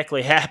what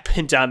exactly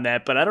happened on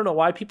that, but I don't know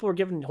why people were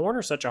giving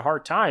Hoerner such a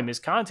hard time. His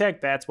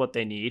contact, that's what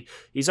they need.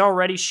 He's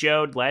already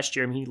showed last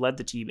year, I mean, he led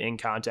the team in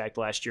contact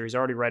last year. He's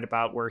already right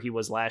about where he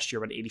was last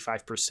year, about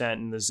 85%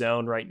 in the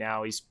zone right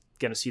now. He's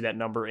going to see that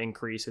number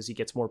increase as he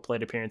gets more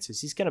plate appearances.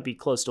 He's going to be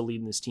close to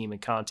leading this team in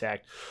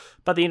contact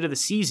by the end of the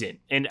season.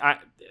 And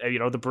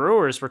the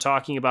Brewers were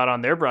talking about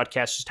on their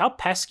broadcast just how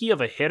pesky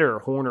of a hitter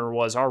Hoerner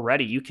was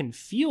already. You can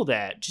feel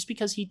that just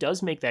because he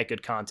does make that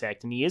good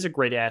contact and he is a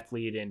great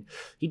athlete and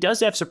he does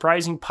have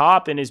surprising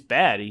pop in his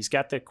bat. He's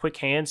got the quick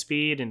hand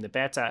speed and the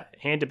bat to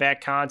hand to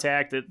bat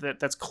contact.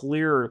 That's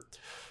clear.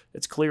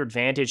 It's clear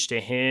advantage to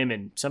him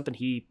and something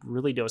he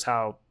really knows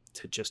how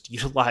to just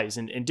utilize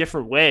in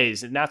different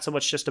ways, and not so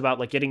much just about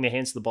like getting the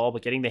hands to the ball,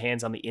 but getting the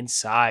hands on the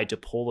inside to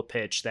pull a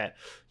pitch that,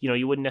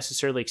 you wouldn't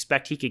necessarily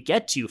expect he could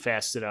get to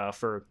fast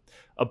enough, or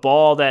a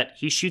ball that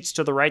he shoots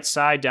to the right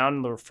side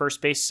down the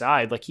first base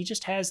side. Like he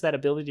just has that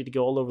ability to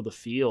go all over the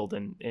field,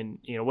 and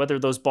whether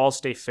those balls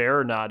stay fair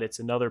or not, it's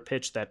another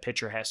pitch that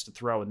pitcher has to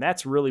throw. And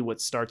that's really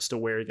what starts to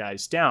wear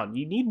guys down.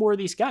 You need more of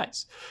these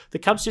guys. The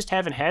Cubs just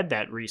haven't had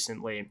that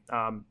recently.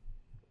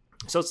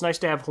 So it's nice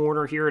to have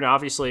Hoerner here, and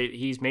obviously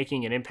he's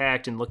making an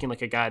impact and looking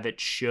like a guy that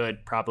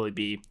should probably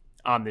be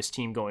on this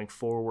team going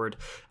forward.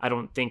 I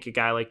don't think a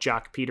guy like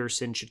Jock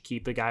Peterson should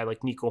keep a guy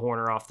like Nico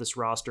Hoerner off this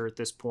roster at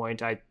this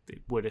point. I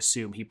would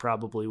assume he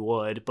probably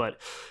would, but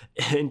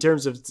in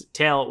terms of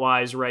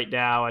talent-wise right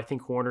now, I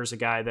think Hoerner's a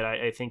guy that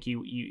I think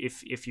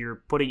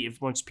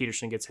if once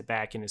Peterson gets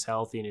back and is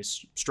healthy and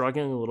is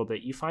struggling a little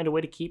bit, you find a way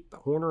to keep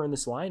Hoerner in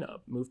this lineup.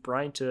 Move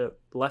Bryant to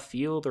left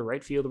field or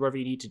right field or whatever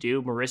you need to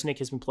do. Marisnick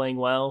has been playing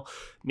well.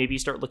 Maybe you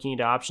start looking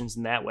into options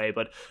in that way,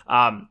 but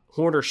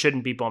Hoerner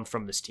shouldn't be bumped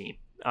from this team.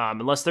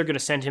 Unless they're going to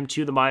send him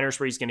to the minors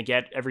where he's going to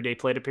get everyday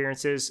plate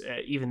appearances.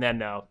 Even then,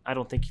 no, I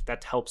don't think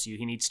that helps you.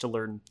 He needs to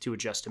learn to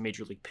adjust to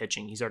major league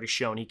pitching. He's already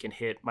shown he can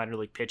hit minor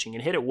league pitching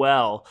and hit it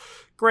well.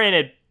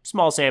 Granted,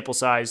 small sample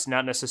size,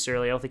 not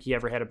necessarily. I don't think he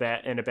ever had a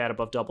bat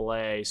above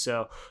AA.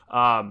 So,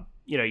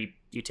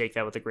 you take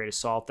that with a grain of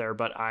salt there.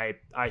 But I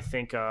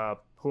think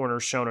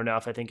Hoerner's shown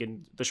enough, I think,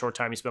 in the short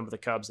time he's been with the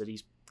Cubs that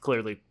he's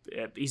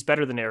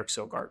better than Eric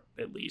Sogard,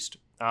 at least.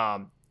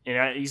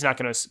 And he's not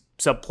going to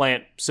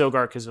supplant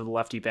Sogard because of the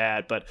lefty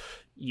bat, but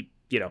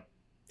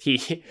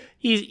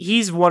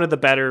he's one of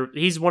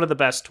the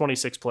best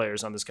 26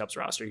 players on this Cubs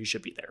roster. He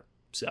should be there.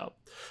 So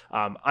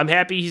I'm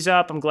happy he's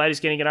up. I'm glad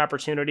he's getting an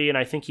opportunity, and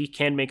I think he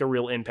can make a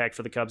real impact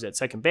for the Cubs at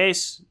second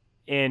base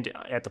and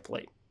at the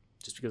plate,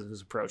 just because of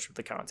his approach with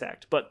the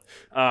contact. But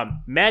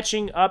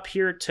matching up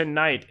here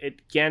tonight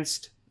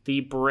against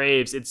the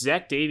Braves, it's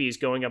Zach Davies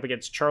going up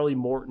against Charlie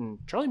Morton.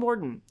 Charlie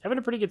Morton having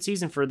a pretty good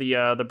season for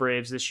the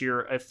Braves this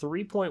year. A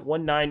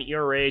 3.19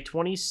 ERA,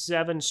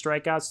 27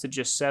 strikeouts to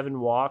just 7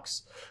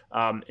 walks,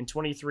 and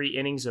 23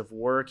 innings of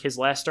work. His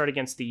last start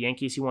against the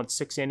Yankees, he went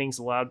 6 innings,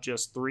 allowed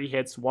just 3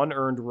 hits, 1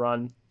 earned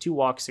run, 2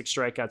 walks, 6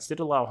 strikeouts.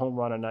 Did allow a home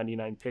run on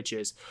 99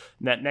 pitches.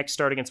 And that next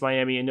start against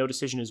Miami, a no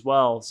decision as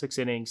well. 6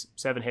 innings,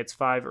 7 hits,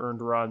 5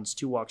 earned runs,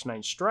 2 walks,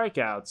 9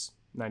 strikeouts,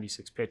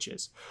 96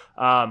 pitches.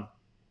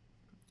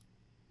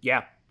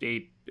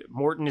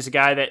 Morton is a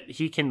guy that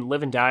he can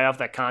live and die off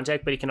that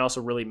contact, but he can also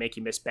really make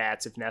you miss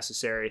bats if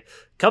necessary.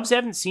 Cubs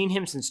haven't seen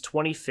him since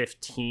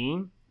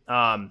 2015.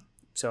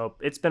 So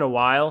it's been a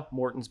while.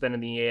 Morton's been in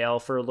the AL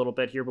for a little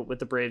bit here, but with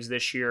the Braves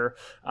this year.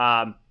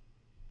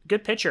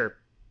 Good pitcher.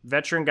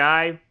 Veteran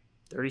guy,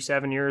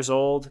 37 years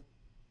old.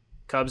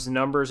 Cubs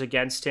numbers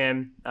against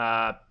him.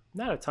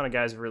 Not a ton of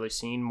guys have really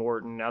seen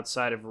Morton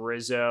outside of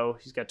Rizzo.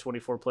 He's got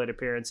 24 plate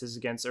appearances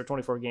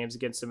 24 games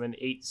against him, an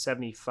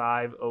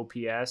 875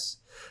 OPS.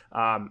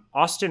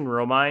 Austin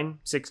Romine,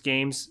 6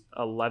 games,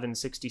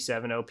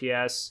 1167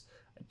 OPS.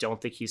 I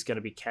don't think he's going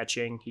to be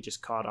catching. He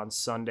just caught on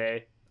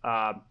Sunday.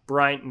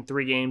 Bryant in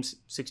 3 games,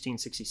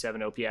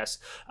 1667 OPS.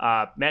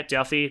 Matt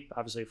Duffy,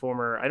 obviously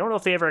former, I don't know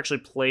if they ever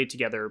actually played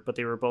together, but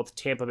they were both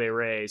Tampa Bay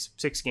Rays,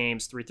 6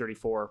 games,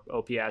 334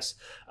 OPS.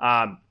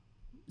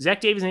 Zach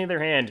Davies, on the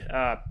other hand,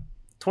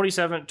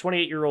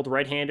 28-year-old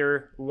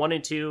right-hander,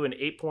 1-2, an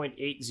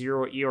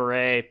 8.80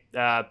 ERA.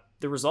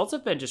 The results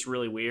have been just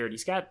really weird.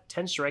 He's got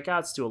 10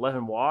 strikeouts to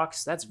 11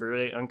 walks. That's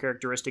very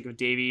uncharacteristic of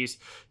Davies.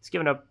 He's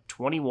given up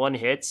 21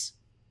 hits.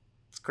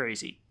 It's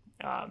crazy.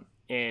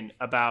 In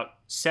about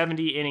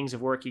 70 innings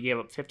of work, he gave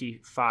up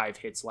 55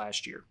 hits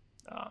last year.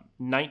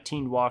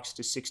 19 walks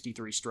to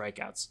 63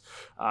 strikeouts.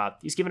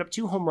 He's given up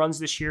 2 home runs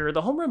this year.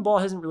 The home run ball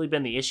hasn't really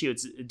been the issue.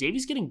 It's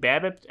Davies getting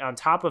BABIP on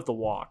top of the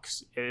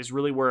walks is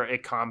really where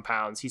it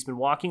compounds. He's been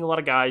walking a lot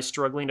of guys,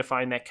 struggling to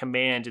find that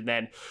command, and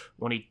then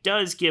when he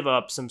does give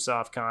up some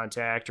soft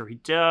contact or he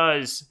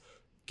does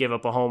give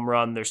up a home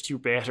run, there's 2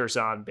 batters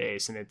on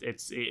base, and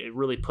it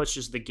really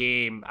pushes the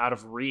game out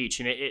of reach.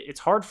 And it's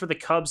hard for the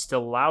Cubs to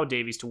allow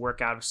Davies to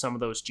work out of some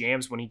of those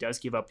jams when he does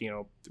give up,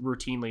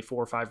 routinely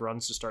 4 or 5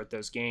 runs to start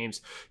those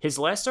games. His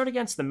last start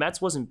against the Mets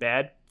wasn't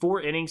bad.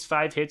 4 innings,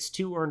 5 hits,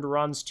 2 earned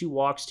runs, 2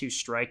 walks, 2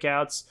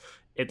 strikeouts.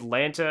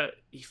 Atlanta,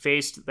 he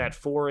faced that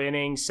 4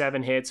 innings,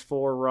 7 hits,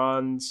 4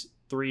 runs,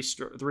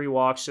 3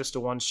 walks, just a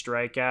 1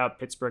 strikeout.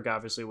 Pittsburgh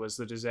obviously was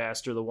the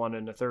disaster, the one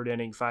in the 3rd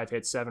inning, 5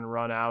 hits, 7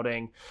 run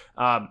outing.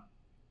 I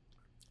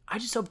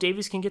just hope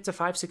Davies can get to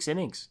 5-6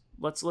 innings.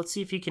 Let's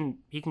see if he can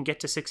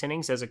get to 6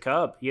 innings as a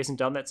Cub. He hasn't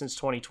done that since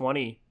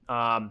 2020.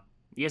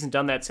 He hasn't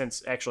done that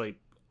since actually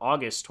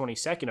August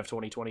 22nd of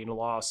 2020 in a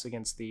loss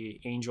against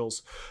the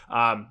Angels.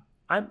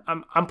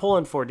 I'm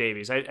pulling for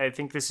Davies. I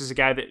think this is a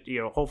guy that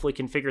hopefully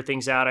can figure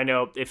things out. I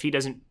know if he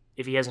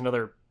has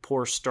another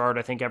poor start,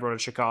 I think everyone in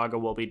Chicago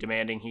will be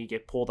demanding he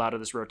get pulled out of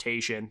this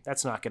rotation.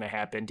 That's not going to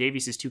happen.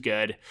 Davies is too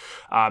good,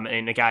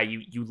 and a guy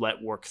you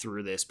let work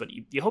through this. But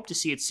you hope to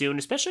see it soon,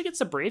 especially against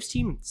the Braves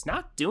team. It's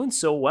not doing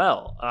so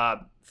well.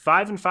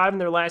 5-5 in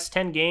their last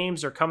 10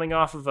 games. Are coming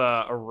off of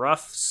a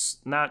rough,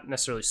 not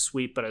necessarily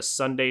sweep, but a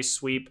Sunday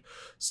sweep.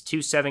 It's 2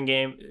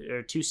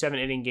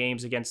 7-inning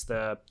games against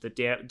the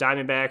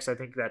Diamondbacks. I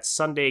think that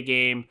Sunday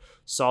game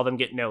saw them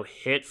get no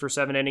hit for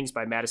 7 innings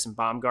by Madison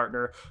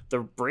Bumgarner. The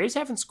Braves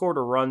haven't scored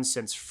a run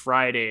since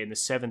Friday in the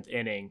 7th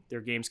inning.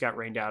 Their games got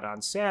rained out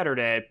on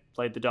Saturday,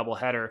 played the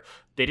doubleheader.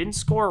 They didn't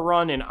score a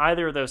run in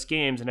either of those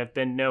games and have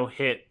been no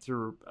hit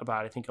through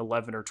about, I think,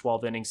 11 or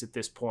 12 innings at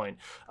this point.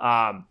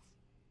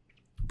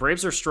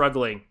 Braves are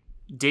struggling.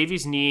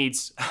 Davies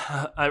needs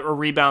a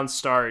rebound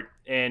start.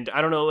 And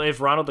I don't know if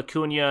Ronald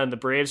Acuna and the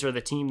Braves are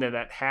the team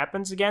that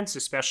happens against,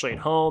 especially at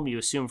home. You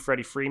assume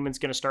Freddie Freeman's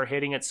going to start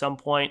hitting at some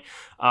point.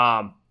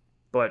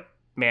 But,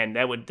 man,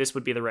 this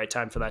would be the right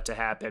time for that to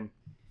happen.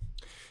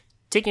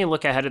 Taking a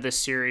look ahead of this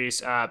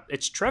series,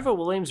 it's Trevor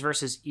Williams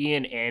versus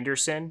Ian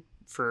Anderson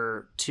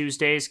for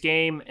Tuesday's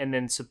game, and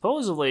then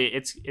supposedly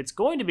it's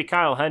going to be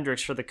Kyle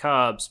Hendricks for the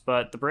Cubs,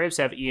 but the Braves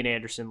have Ian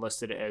Anderson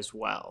listed as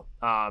well.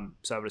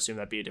 So I would assume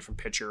that'd be a different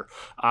pitcher.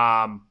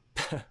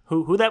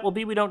 Who that will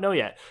be, we don't know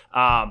yet.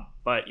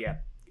 But yeah,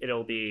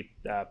 it'll be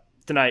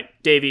tonight,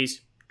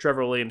 Davies,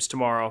 Trevor Williams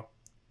tomorrow,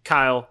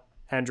 Kyle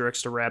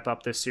Hendricks to wrap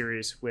up this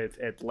series with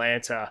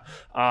Atlanta.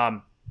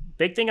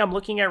 Big thing I'm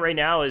looking at right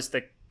now is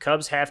the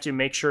Cubs have to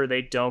make sure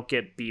they don't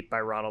get beat by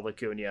Ronald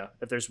Acuna.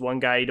 If there's one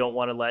guy you don't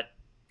want to let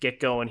get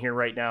going here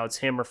right now, it's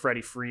him or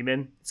Freddie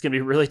Freeman. It's going to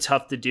be really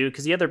tough to do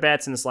because the other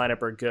bats in this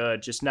lineup are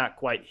good, just not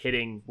quite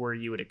hitting where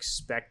you would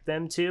expect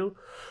them to.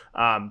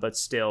 But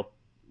still,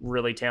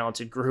 really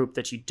talented group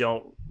that you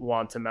don't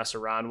want to mess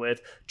around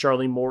with.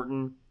 Charlie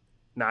Morton,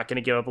 not going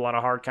to give up a lot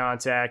of hard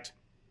contact,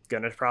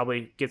 going to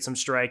probably get some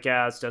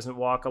strikeouts, doesn't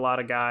walk a lot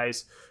of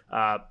guys.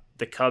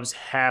 The Cubs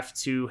have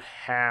to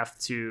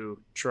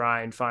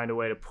try and find a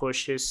way to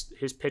push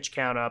his pitch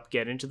count up,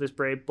 get into this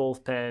Brave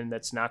bullpen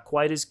that's not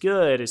quite as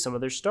good as some of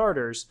their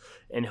starters,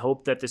 and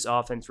hope that this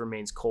offense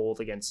remains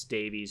cold against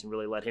Davies and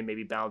really let him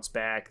maybe bounce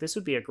back. This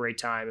would be a great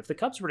time. If the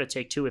Cubs were to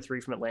take 2 or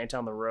 3 from Atlanta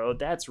on the road,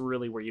 that's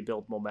really where you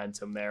build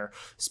momentum there,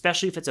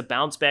 especially if it's a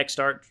bounce back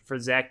start for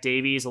Zach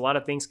Davies. A lot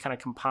of things kind of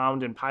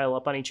compound and pile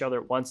up on each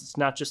other at once. It's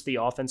not just the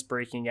offense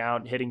breaking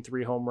out, hitting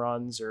 3 home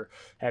runs or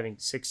having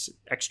 6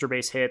 extra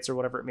base hits or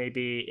whatever it may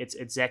be.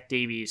 It's Zach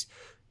Davies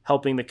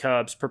helping the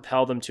Cubs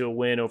propel them to a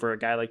win over a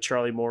guy like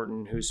Charlie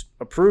Morton, who's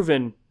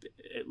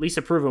at least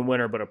a proven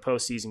winner, but a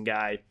postseason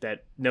guy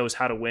that knows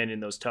how to win in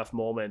those tough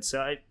moments.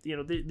 So,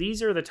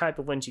 these are the type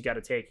of wins you got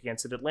to take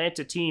against an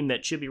Atlanta team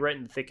that should be right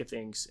in the thick of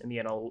things in the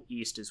NL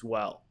East as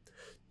well.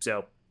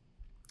 So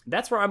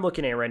that's where I'm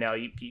looking at right now.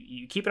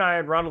 You keep an eye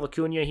on Ronald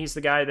Acuna. He's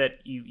the guy that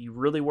you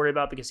really worry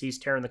about because he's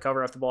tearing the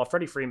cover off the ball.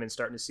 Freddie Freeman's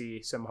starting to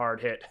see some hard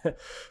hit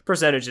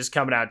percentages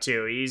coming out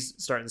too. He's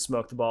starting to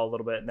smoke the ball a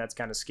little bit, and that's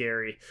kind of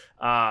scary.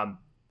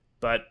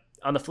 But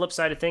on the flip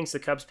side of things, the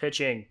Cubs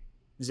pitching,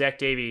 Zach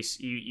Davies,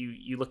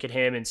 you look at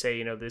him and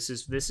say, this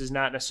is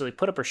not necessarily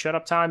put up or shut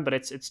up time, but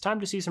it's time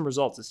to see some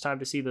results. It's time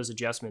to see those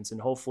adjustments, and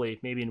hopefully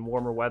maybe in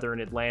warmer weather in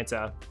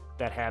Atlanta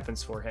that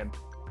happens for him.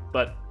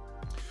 But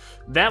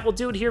that will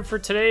do it here for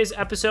today's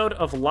episode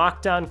of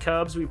Locked On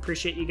Cubs. We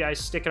appreciate you guys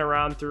sticking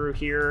around through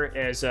here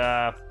as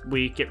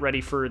we get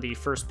ready for the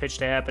first pitch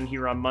to happen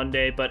here on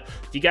Monday. But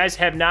if you guys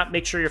have not,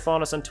 make sure you're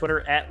following us on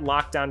Twitter at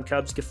Locked On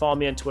Cubs. You can follow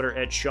me on Twitter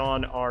at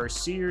Sean R.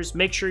 Sears.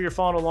 Make sure you're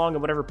following along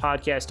on whatever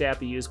podcast app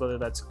you use, whether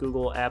that's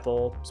Google,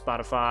 Apple,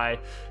 Spotify,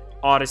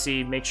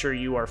 Odyssey. Make sure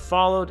you are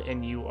followed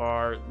and you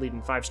are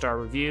leaving 5-star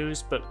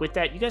reviews. But with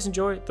that, you guys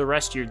enjoy the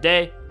rest of your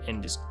day.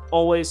 And as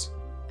always,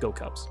 go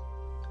Cubs.